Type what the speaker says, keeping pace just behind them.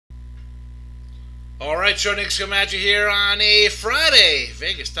Alright, Show Nick's coming at you here on a Friday.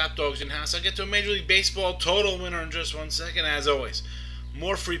 Vegas Top Dogs in-house. I'll get to a Major League Baseball total winner in just 1 second. As always,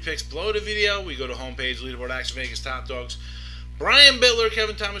 more free picks below the video. We go to homepage, leaderboard action, Vegas Top Dogs. Brian Bittler,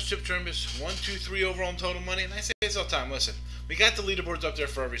 Kevin Thomas, Chip Trimbus, 1, 2, 3 overall in total money. And I say this all the time. Listen, we got the leaderboards up there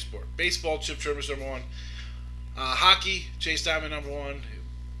for every sport. Baseball, Chip Trimbus, number 1. Hockey, Chase Diamond, number 1.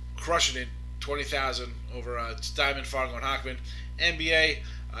 Crushing it, 20,000 over Diamond, Fargo, and Hockman. NBA,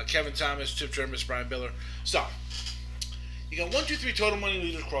 Kevin Thomas, Chip Trimbus, Brian Bittler. So, you got 1, 2, 3 total money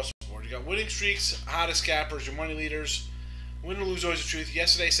leaders across the board. You got winning streaks, hottest cappers, your money leaders. Win or lose, always the truth.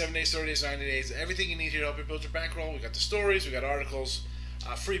 Yesterday, 7 days, 30 days, 90 days. Everything you need here to help you build your bankroll. We got the stories, we got articles,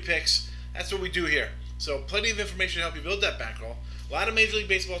 free picks. That's what we do here. So, plenty of information to help you build that bankroll. A lot of Major League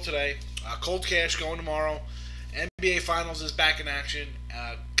Baseball today. Cold cash going tomorrow. NBA Finals is back in action.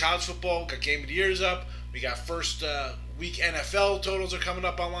 College football, got Game of the Year's up. We got first week NFL totals are coming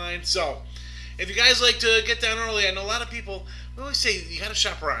up online. So, if you guys like to get down early, I know a lot of people, we always say you got to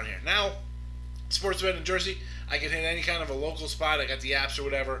shop around here. Now, Sportsbet in Jersey, I can hit any kind of a local spot. I got the apps or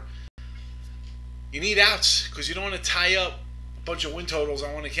whatever. You need outs because you don't want to tie up a bunch of win totals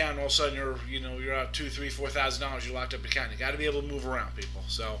on one account and all of a sudden you're out $2,000, $3,000, $4,000. You locked up your account. You got to be able to move around, people.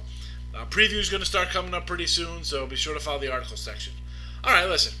 So, preview is going to start coming up pretty soon. So be sure to follow the article section. All right,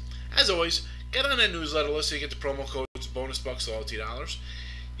 listen. As always, get on that newsletter list so you get the promo codes, bonus bucks, loyalty dollars.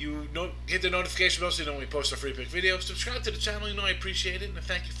 You hit the notification bell so you know when we post a free pick video. Subscribe to the channel. You know I appreciate it, and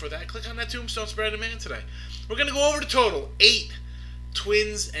thank you for that. Click on that tombstone, spread the man today. We're going to go over the total. 8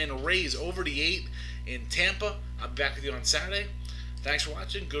 Twins and Rays over the 8 in Tampa. I'll be back with you on Saturday. Thanks for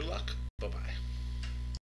watching. Good luck.